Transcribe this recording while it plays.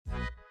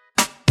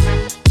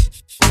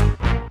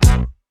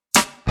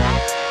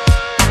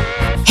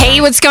Hey,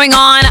 what's going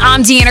on?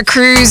 I'm Deanna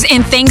Cruz,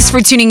 and thanks for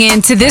tuning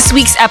in to this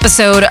week's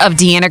episode of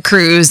Deanna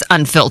Cruz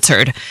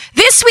Unfiltered.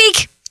 This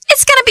week,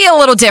 it's going to be a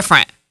little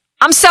different.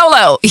 I'm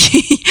solo.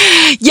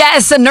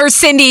 Yes, Nurse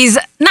Cindy's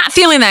not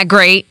feeling that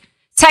great.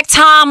 Tech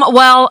Tom,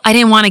 well, I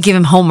didn't want to give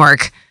him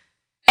homework.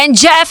 And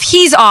Jeff,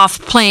 he's off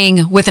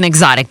playing with an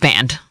exotic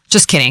band.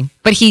 Just kidding,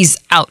 but he's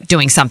out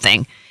doing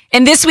something.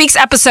 In this week's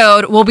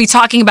episode, we'll be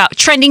talking about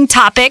trending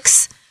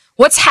topics,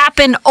 what's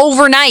happened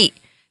overnight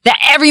that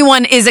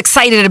everyone is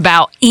excited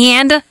about,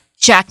 and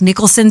Jack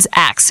Nicholson's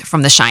axe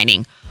from The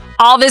Shining.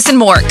 All this and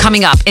more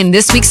coming up in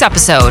this week's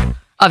episode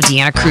of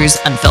Deanna Cruz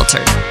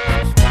Unfiltered.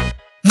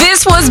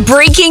 This was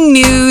breaking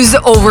news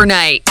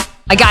overnight.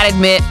 I gotta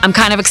admit, I'm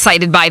kind of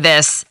excited by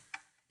this.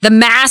 The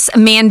mask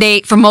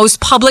mandate for most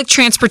public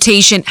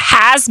transportation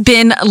has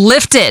been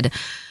lifted,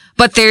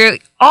 but there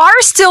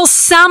are still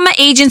some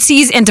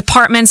agencies and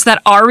departments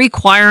that are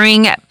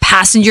requiring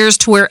passengers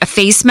to wear a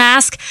face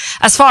mask.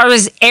 As far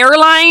as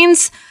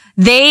airlines,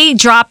 they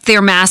dropped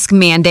their mask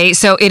mandate,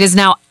 so it is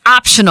now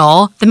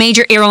optional. The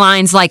major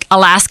airlines like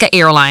Alaska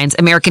Airlines,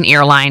 American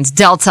Airlines,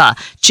 Delta,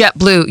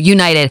 JetBlue,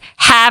 United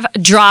have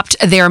dropped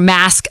their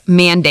mask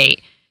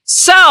mandate.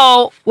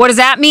 So what does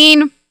that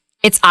mean?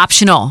 It's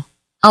optional.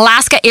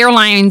 Alaska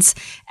Airlines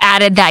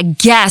added that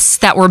guests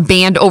that were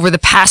banned over the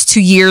past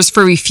 2 years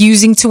for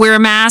refusing to wear a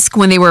mask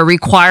when they were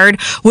required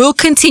will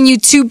continue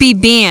to be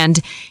banned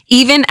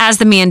even as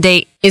the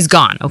mandate is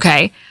gone,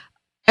 okay?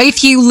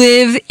 If you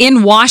live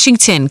in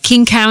Washington,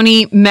 King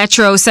County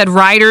Metro said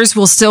riders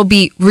will still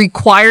be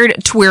required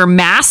to wear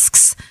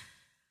masks.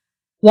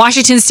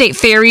 Washington State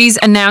Ferries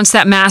announced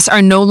that masks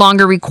are no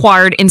longer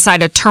required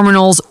inside of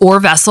terminals or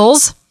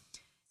vessels.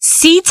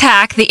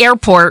 SeaTac, the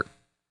airport,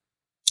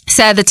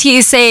 said the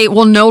TSA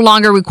will no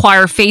longer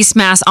require face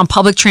masks on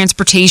public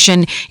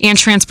transportation and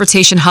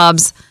transportation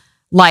hubs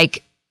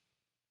like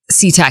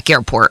SeaTac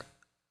Airport.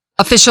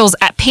 Officials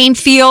at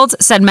Painfield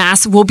said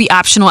masks will be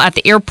optional at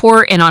the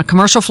airport and on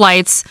commercial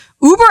flights.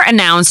 Uber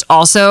announced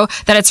also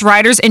that its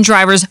riders and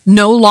drivers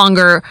no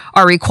longer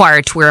are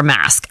required to wear a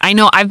mask. I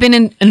know I've been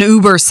in an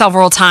Uber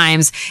several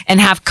times and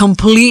have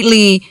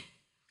completely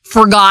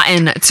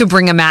forgotten to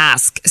bring a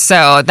mask.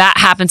 So that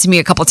happened to me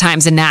a couple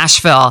times in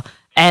Nashville.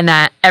 And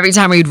every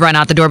time we'd run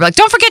out the door, be like,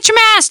 don't forget your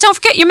mask. Don't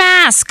forget your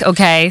mask.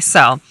 Okay,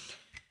 so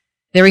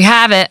there we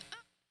have it.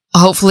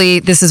 Hopefully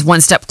this is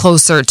one step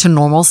closer to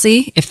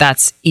normalcy, if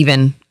that's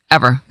even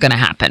ever going to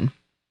happen.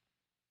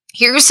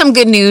 Here's some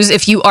good news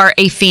if you are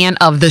a fan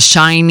of The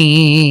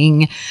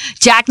Shining.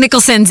 Jack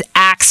Nicholson's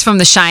axe from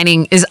The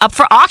Shining is up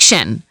for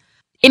auction.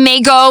 It may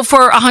go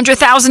for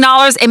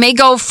 $100,000. It may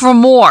go for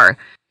more.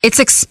 It's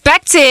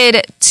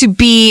expected to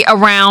be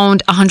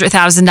around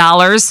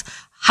 $100,000.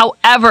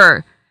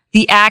 However,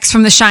 the axe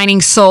from The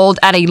Shining sold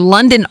at a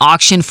London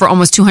auction for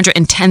almost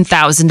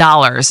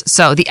 $210,000.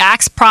 So the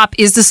axe prop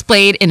is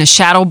displayed in a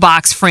shadow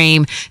box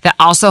frame that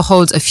also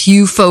holds a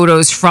few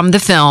photos from the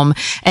film,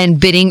 and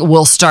bidding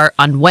will start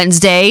on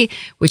Wednesday,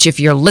 which if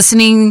you're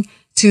listening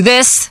to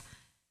this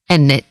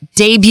and it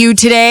debuted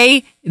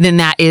today, then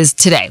that is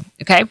today.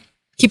 Okay?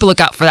 Keep a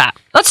lookout for that.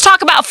 Let's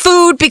talk about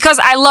food because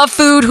I love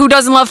food. Who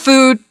doesn't love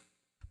food?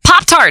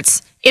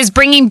 Pop-Tarts is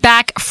bringing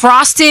back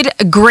frosted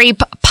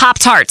grape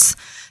Pop-Tarts.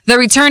 The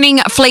returning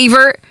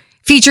flavor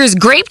features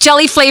grape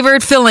jelly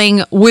flavored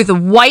filling with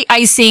white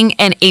icing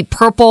and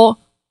purple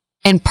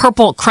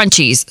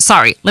crunchies.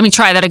 Sorry, let me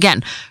try that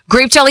again.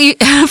 Grape jelly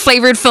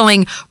flavored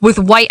filling with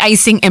white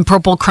icing and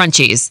purple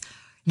crunchies.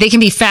 They can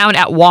be found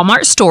at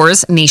Walmart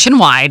stores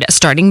nationwide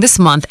starting this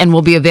month and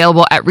will be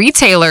available at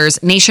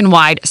retailers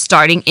nationwide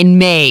starting in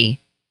May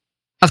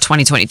of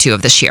 2022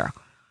 of this year.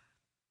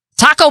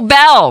 Taco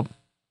Bell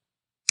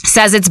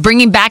says it's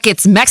bringing back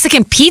its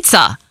Mexican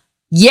pizza.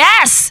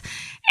 Yes!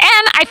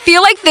 And I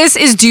feel like this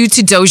is due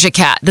to Doja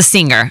Cat, the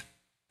singer.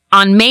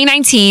 On May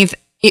 19th,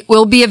 it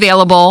will be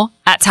available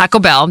at Taco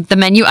Bell. The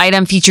menu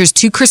item features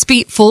 2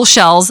 crispy full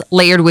shells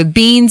layered with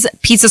beans,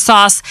 pizza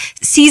sauce,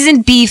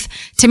 seasoned beef,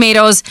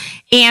 tomatoes,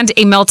 and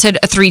a melted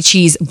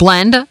 3-cheese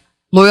blend.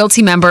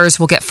 Loyalty members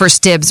will get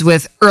first dibs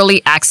with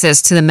early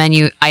access to the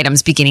menu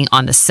items beginning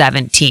on the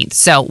 17th.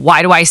 So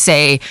why do I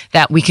say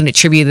that we can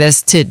attribute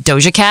this to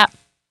Doja Cat?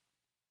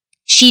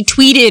 She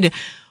tweeted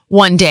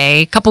one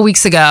day, a couple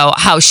weeks ago,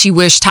 how she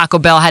wished Taco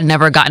Bell had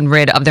never gotten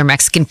rid of their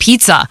Mexican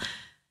pizza.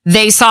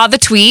 They saw the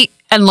tweet,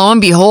 and lo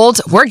and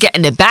behold, we're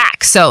getting it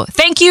back. So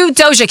thank you,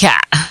 Doja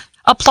Cat.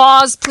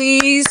 Applause,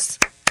 please.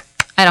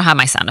 I don't have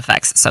my sound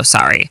effects, so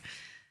sorry.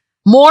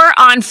 More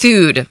on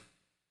food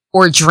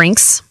or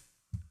drinks.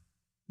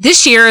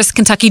 This year's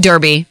Kentucky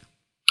Derby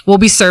will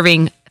be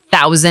serving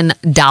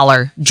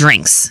 $1,000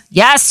 drinks.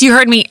 Yes, you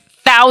heard me.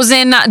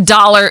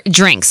 $1,000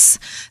 drinks.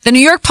 The New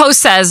York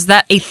Post says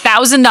that a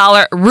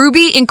 $1,000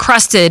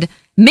 ruby-encrusted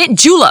mint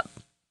julep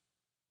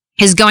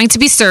is going to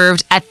be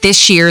served at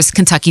this year's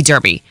Kentucky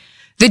Derby.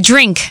 The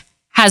drink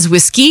has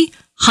whiskey,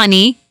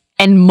 honey,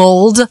 and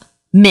mulled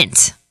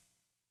mint.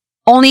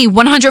 Only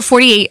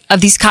 148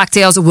 of these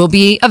cocktails will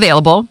be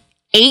available.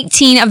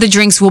 18 of the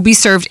drinks will be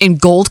served in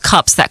gold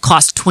cups that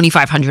cost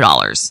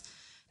 $2,500.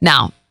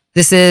 Now,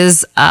 This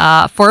is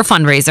for a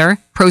fundraiser.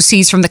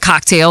 Proceeds from the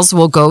cocktails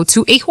will go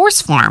to a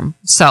horse farm.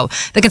 So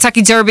the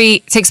Kentucky Derby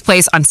takes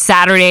place on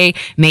Saturday,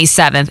 May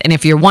 7th. And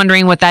if you're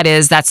wondering what that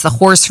is, that's the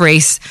horse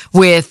race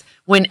with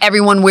when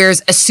everyone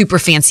wears a super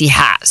fancy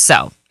hat.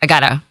 So I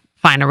got to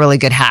find a really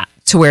good hat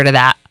to wear to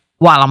that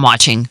while I'm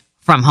watching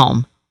from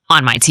home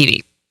on my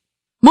TV.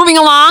 Moving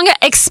along,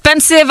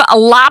 expensive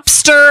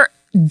lobster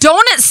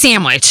donut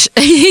sandwich.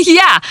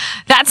 Yeah,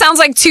 that sounds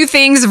like two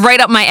things right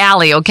up my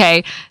alley,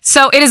 okay?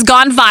 So it has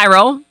gone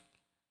viral.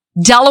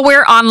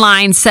 Delaware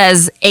Online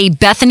says a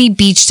Bethany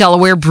Beach,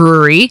 Delaware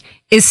brewery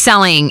is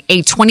selling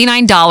a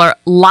 $29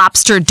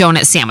 lobster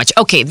donut sandwich.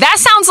 Okay, that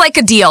sounds like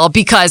a deal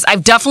because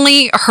I've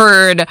definitely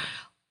heard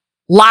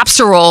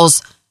lobster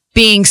rolls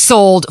being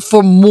sold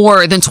for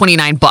more than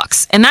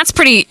 $29, and that's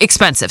pretty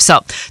expensive. So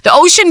the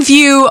Ocean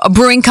View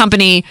Brewing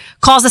Company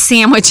calls a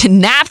sandwich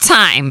nap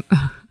time.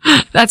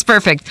 That's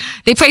perfect.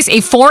 They place a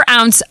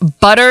 4-ounce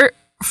butter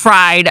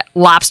fried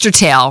lobster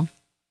tail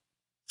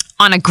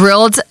on a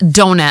grilled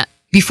donut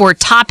before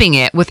topping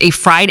it with a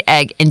fried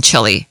egg and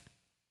chili.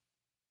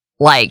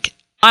 Like,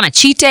 on a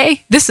cheat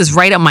day, this is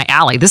right up my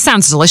alley. This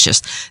sounds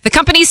delicious. The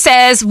company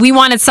says we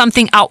wanted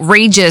something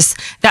outrageous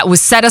that would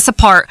set us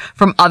apart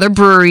from other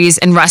breweries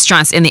and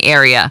restaurants in the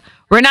area.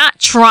 We're not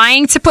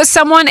trying to put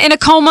someone in a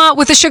coma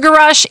with a sugar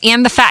rush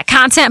and the fat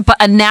content, but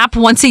a nap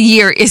once a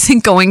year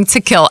isn't going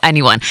to kill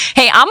anyone.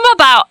 Hey, I'm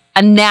about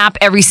a nap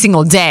every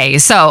single day.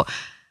 So,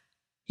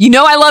 you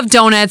know I love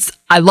donuts.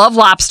 I love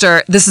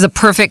lobster. This is a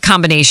perfect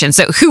combination.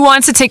 So who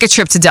wants to take a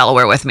trip to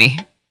Delaware with me?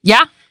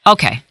 Yeah?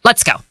 Okay,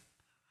 let's go.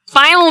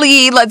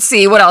 Finally, let's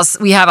see what else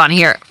we have on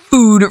here.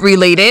 Food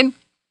related.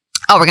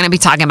 Oh, we're going to be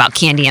talking about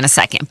candy in a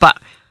second, but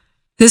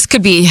this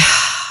could be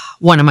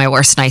one of my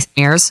worst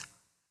nightmares.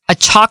 A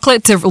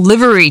chocolate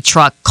delivery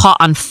truck caught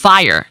on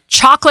fire.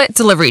 Chocolate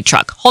delivery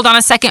truck. Hold on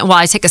a second while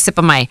I take a sip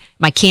of my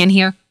can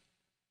here.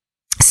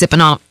 Sipping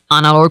on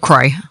a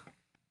LaCroix.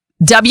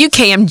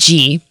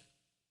 WKMG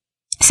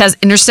says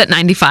Interstate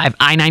 95,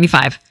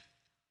 I-95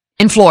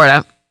 in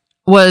Florida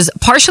was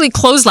partially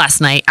closed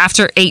last night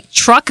after a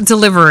chocolate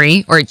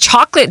delivery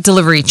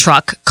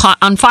truck caught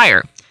on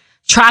fire.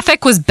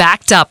 Traffic was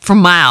backed up for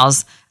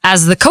miles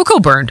as the cocoa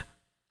burned.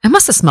 It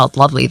must have smelled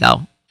lovely,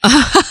 though.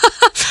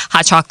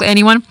 Hot chocolate,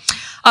 anyone?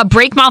 A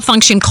brake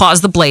malfunction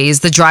caused the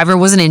blaze. The driver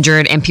wasn't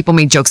injured, and people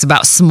made jokes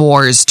about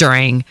s'mores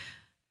during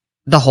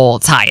the whole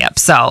tie-up.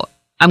 So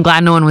I'm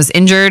glad no one was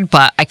injured,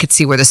 but I could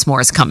see where the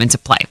s'mores come into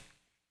play.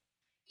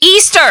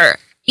 Easter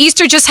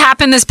just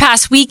happened this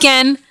past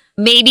weekend.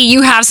 Maybe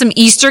you have some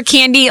Easter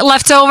candy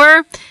left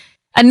over.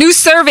 A new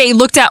survey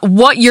looked at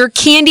what your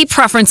candy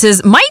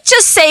preferences might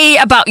just say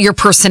about your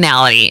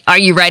personality. Are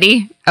you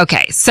ready?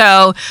 Okay,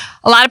 so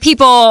a lot of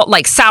people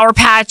like Sour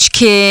Patch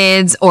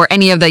Kids or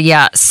any of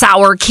the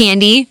sour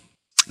candy.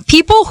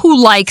 People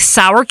who like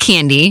sour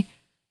candy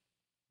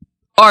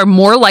are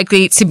more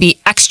likely to be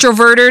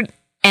extroverted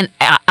and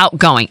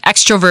outgoing.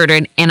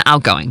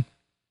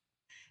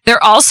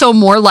 They're also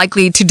more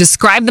likely to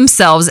describe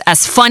themselves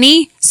as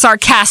funny,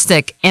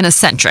 sarcastic, and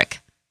eccentric.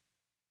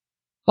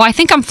 Well, I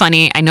think I'm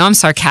funny. I know I'm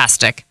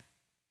sarcastic.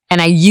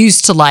 And I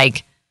used to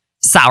like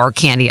sour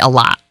candy a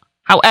lot.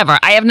 However,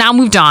 I have now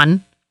moved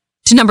on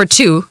to number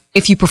 2,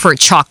 if you prefer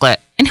chocolate.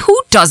 And who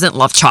doesn't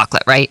love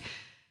chocolate, right?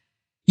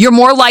 You're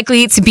more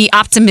likely to be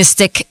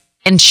optimistic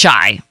and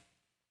shy.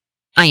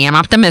 I am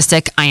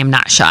optimistic. I am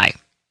not shy.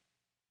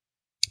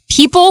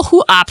 People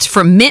who opt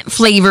for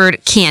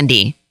mint-flavored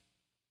candy,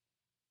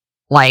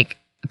 like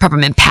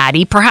peppermint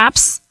patty,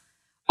 perhaps,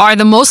 are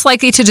the most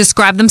likely to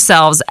describe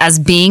themselves as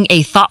being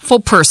a thoughtful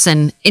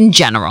person in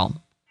general.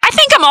 I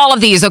think I'm all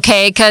of these,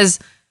 okay? Because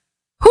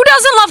who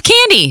doesn't love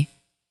candy?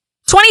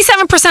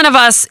 27% of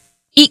us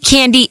eat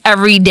candy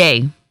every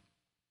day.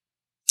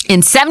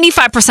 And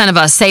 75% of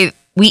us say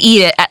we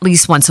eat it at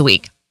least once a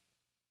week.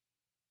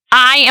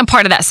 I am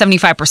part of that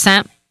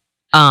 75%.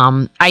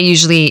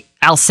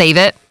 I'll save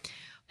it.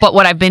 But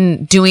what I've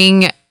been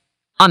doing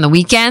on the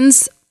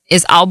weekends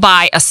is I'll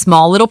buy a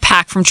small little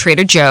pack from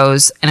Trader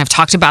Joe's, and I've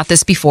talked about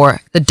this before,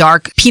 the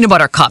dark peanut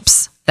butter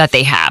cups that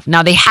they have.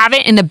 Now, they have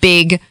it in a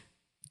big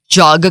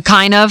jug,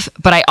 kind of,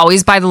 but I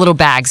always buy the little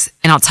bags,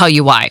 and I'll tell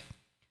you why.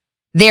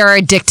 They are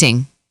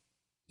addicting.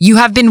 You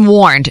have been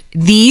warned.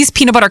 These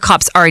peanut butter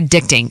cups are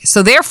addicting.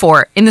 So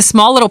therefore, in the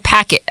small little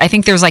packet, I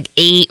think there's like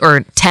 8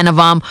 or 10 of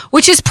them,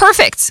 which is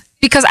perfect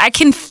because I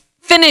can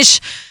finish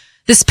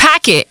this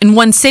packet in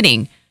one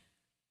sitting.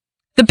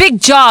 The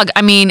big jug,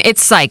 I mean,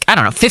 it's like,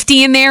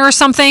 50 in there or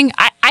something.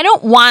 I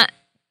don't want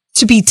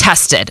to be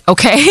tested,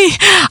 okay?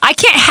 I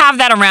can't have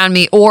that around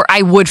me or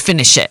I would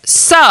finish it.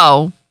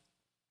 So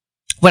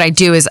what I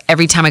do is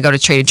every time I go to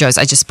Trader Joe's,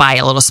 I just buy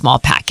a little small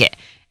packet.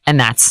 And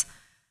that's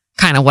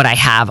kind of what I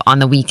have on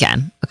the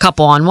weekend. A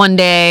couple on one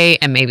day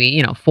and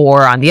maybe,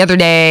 4 on the other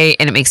day.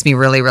 And it makes me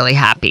really, really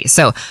happy.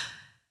 So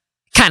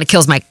kind of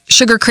kills my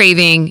sugar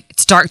craving.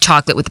 It's dark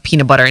chocolate with the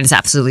peanut butter and it's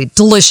absolutely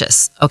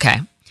delicious. Okay.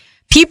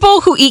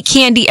 People who eat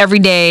candy every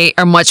day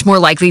are much more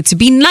likely to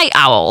be night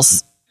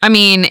owls. I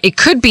mean, it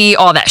could be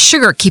all that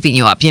sugar keeping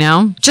you up,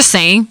 Just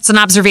saying. It's an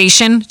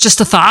observation, just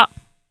a thought.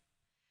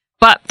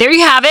 But there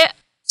you have it.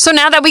 So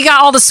now that we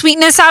got all the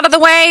sweetness out of the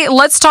way,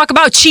 let's talk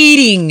about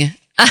cheating.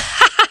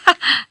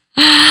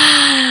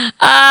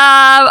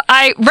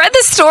 I read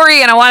this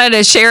story and I wanted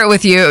to share it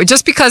with you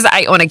just because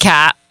I own a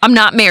cat. I'm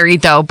not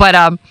married though, but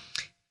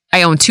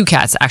I own 2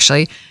 cats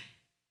actually.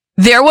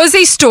 There was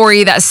a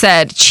story that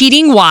said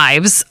cheating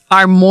wives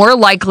are more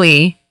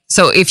likely,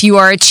 so if you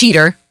are a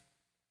cheater,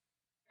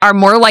 are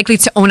more likely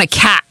to own a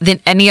cat than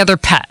any other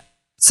pet.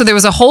 So there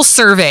was a whole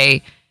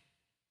survey,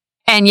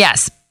 and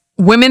yes,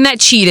 women that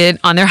cheated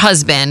on their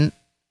husband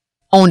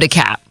owned a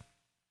cat.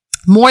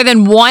 More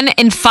than 1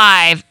 in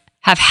 5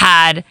 have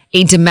had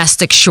a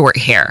domestic short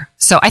hair.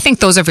 So I think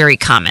those are very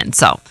common.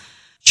 So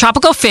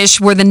tropical fish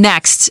were the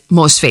next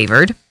most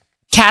favored.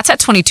 Cats at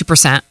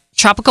 22%,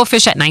 tropical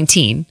fish at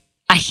 19%,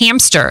 a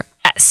hamster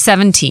at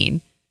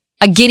 17%,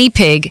 a guinea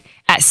pig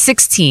at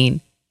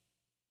 16%,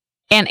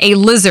 and a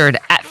lizard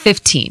at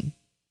 15%.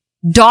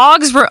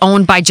 Dogs were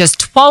owned by just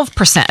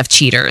 12% of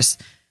cheaters.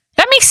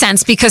 That makes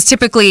sense because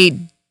typically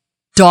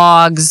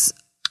dogs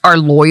are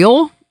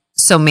loyal.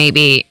 So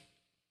maybe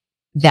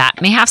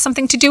that may have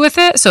something to do with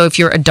it. So if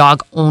you're a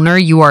dog owner,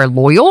 you are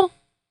loyal.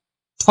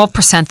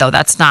 12% though,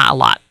 that's not a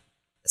lot.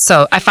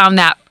 So I found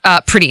that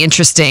pretty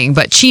interesting.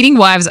 But cheating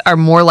wives are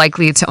more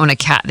likely to own a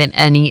cat than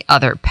any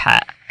other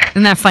pet.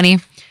 Isn't that funny?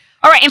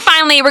 All right. And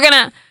finally, we're going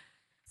to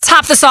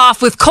top this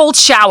off with cold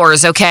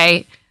showers,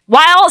 okay?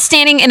 While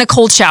standing in a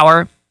cold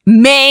shower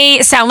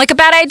may sound like a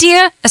bad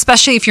idea,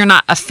 especially if you're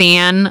not a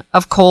fan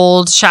of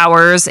cold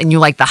showers and you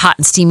like the hot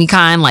and steamy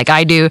kind like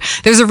I do.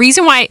 There's a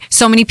reason why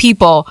so many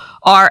people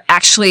are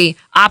actually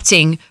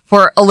opting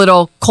for a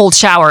little cold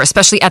shower,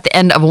 especially at the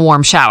end of a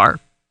warm shower.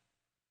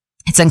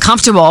 It's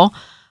uncomfortable,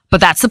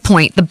 but that's the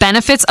point. The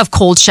benefits of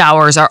cold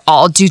showers are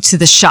all due to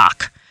the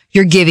shock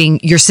you're giving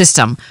your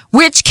system,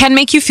 which can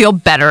make you feel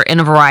better in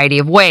a variety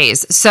of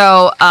ways.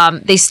 So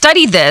they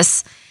studied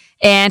this,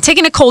 and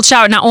taking a cold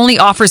shower not only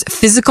offers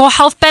physical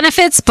health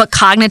benefits, but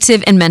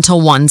cognitive and mental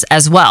ones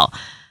as well.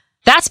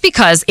 That's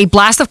because a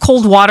blast of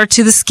cold water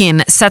to the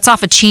skin sets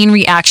off a chain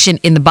reaction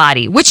in the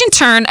body, which in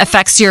turn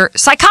affects your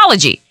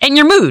psychology and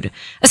your mood.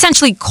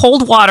 Essentially,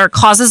 cold water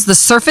causes the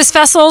surface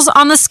vessels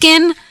on the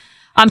skin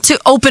to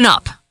open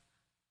up.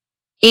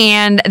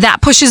 And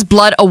that pushes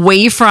blood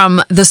away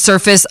from the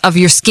surface of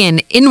your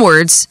skin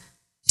inwards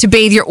to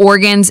bathe your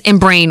organs and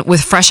brain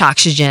with fresh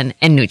oxygen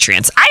and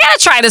nutrients. I gotta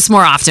try this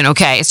more often,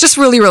 okay? It's just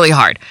really, really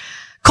hard.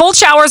 Cold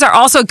showers are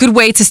also a good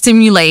way to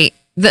stimulate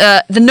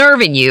the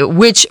nerve in you,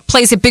 which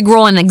plays a big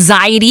role in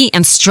anxiety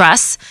and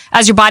stress.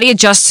 As your body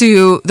adjusts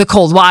to the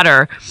cold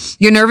water,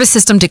 your nervous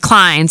system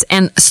declines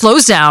and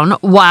slows down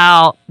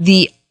while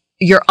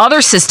your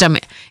other system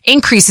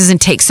increases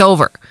and takes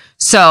over.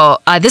 So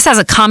this has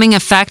a calming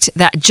effect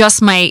that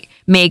just might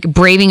make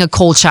braving a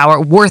cold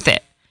shower worth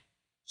it.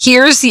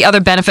 Here's the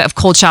other benefit of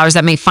cold showers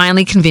that may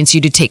finally convince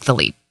you to take the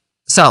leap.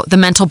 So the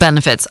mental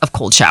benefits of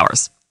cold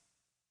showers.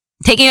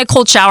 Taking a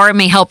cold shower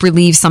may help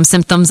relieve some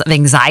symptoms of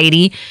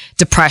anxiety,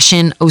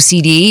 depression,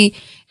 OCD,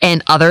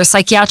 and other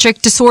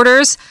psychiatric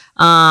disorders.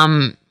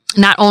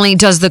 Not only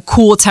does the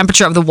cool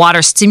temperature of the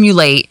water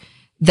stimulate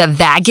the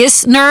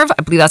vagus nerve,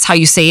 I believe that's how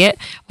you say it,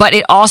 but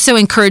it also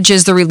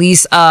encourages the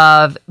release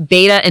of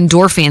beta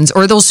endorphins,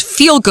 or those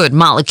feel-good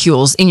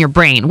molecules in your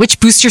brain, which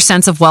boost your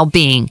sense of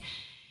well-being.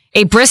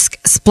 A brisk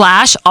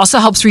splash also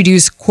helps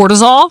reduce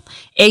cortisol,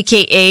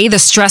 aka the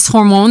stress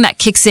hormone that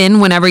kicks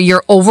in whenever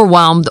you're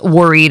overwhelmed,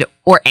 worried,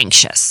 or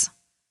anxious.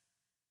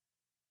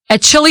 A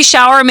chilly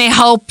shower may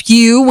help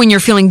you when you're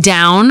feeling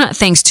down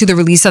thanks to the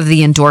release of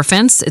the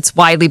endorphins. It's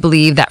widely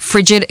believed that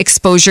frigid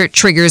exposure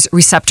triggers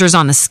receptors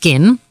on the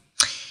skin.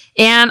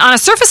 And on a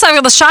surface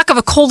level, the shock of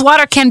a cold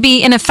water can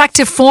be an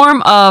effective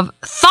form of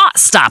thought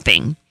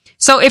stopping.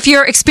 So if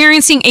you're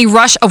experiencing a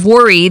rush of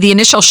worry, the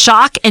initial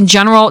shock and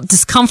general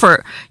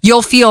discomfort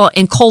you'll feel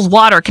in cold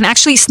water can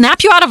actually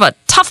snap you out of a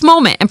tough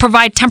moment and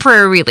provide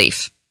temporary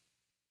relief.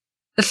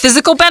 The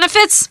physical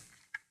benefits?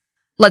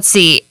 Let's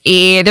see.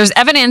 There's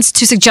evidence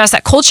to suggest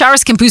that cold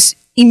showers can boost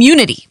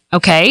immunity.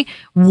 Okay.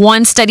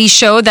 One study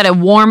showed that a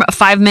warm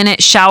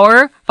 5-minute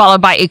shower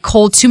followed by a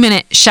cold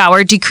 2-minute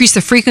shower decreased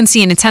the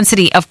frequency and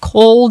intensity of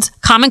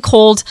common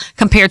cold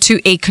compared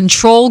to a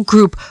control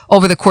group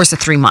over the course of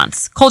 3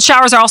 months. Cold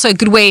showers are also a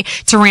good way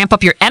to ramp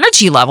up your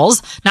energy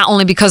levels, not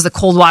only because the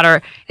cold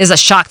water is a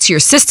shock to your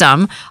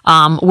system,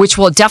 which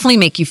will definitely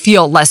make you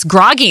feel less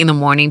groggy in the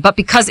morning, but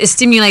because it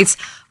stimulates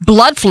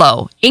blood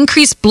flow.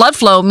 Increased blood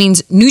flow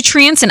means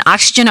nutrients and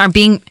oxygen are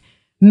being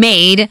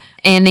made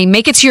and they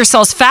make it to your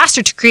cells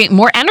faster to create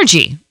more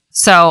energy.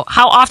 So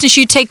how often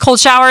should you take cold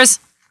showers?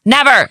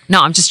 Never.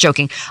 No, I'm just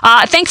joking.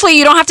 Thankfully,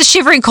 you don't have to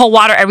shiver in cold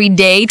water every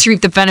day to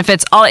reap the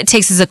benefits. All it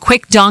takes is a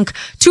quick dunk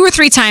 2 or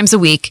 3 times a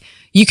week.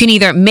 You can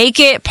either make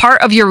it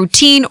part of your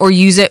routine or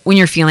use it when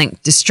you're feeling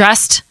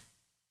distressed,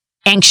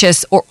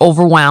 anxious, or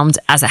overwhelmed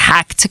as a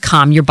hack to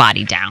calm your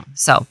body down.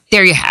 So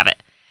there you have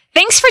it.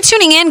 Thanks for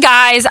tuning in,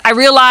 guys. I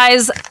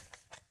realize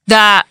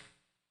that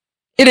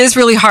it is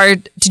really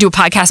hard to do a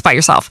podcast by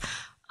yourself.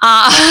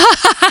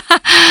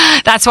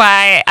 That's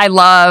why I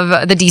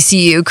love the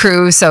DCU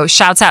crew. So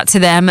shouts out to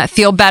them.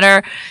 Feel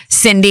better.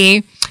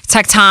 Cindy,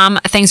 Tech Tom,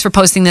 thanks for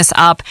posting this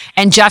up.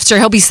 And Jeffster,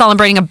 he'll be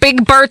celebrating a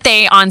big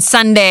birthday on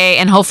Sunday,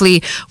 and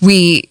hopefully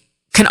we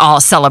can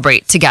all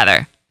celebrate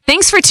together.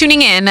 Thanks for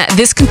tuning in.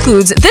 This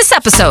concludes this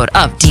episode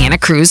of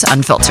Deanna Cruz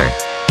Unfiltered.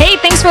 Hey,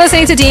 thanks for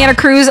listening to Deanna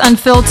Cruz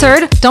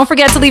Unfiltered. Don't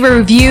forget to leave a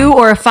review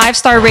or a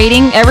 5-star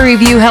rating. Every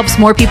review helps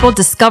more people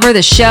discover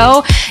the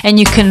show, and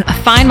you can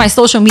find my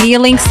social media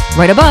links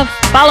right above.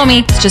 Follow me.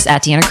 It's just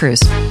at Deanna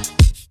Cruz.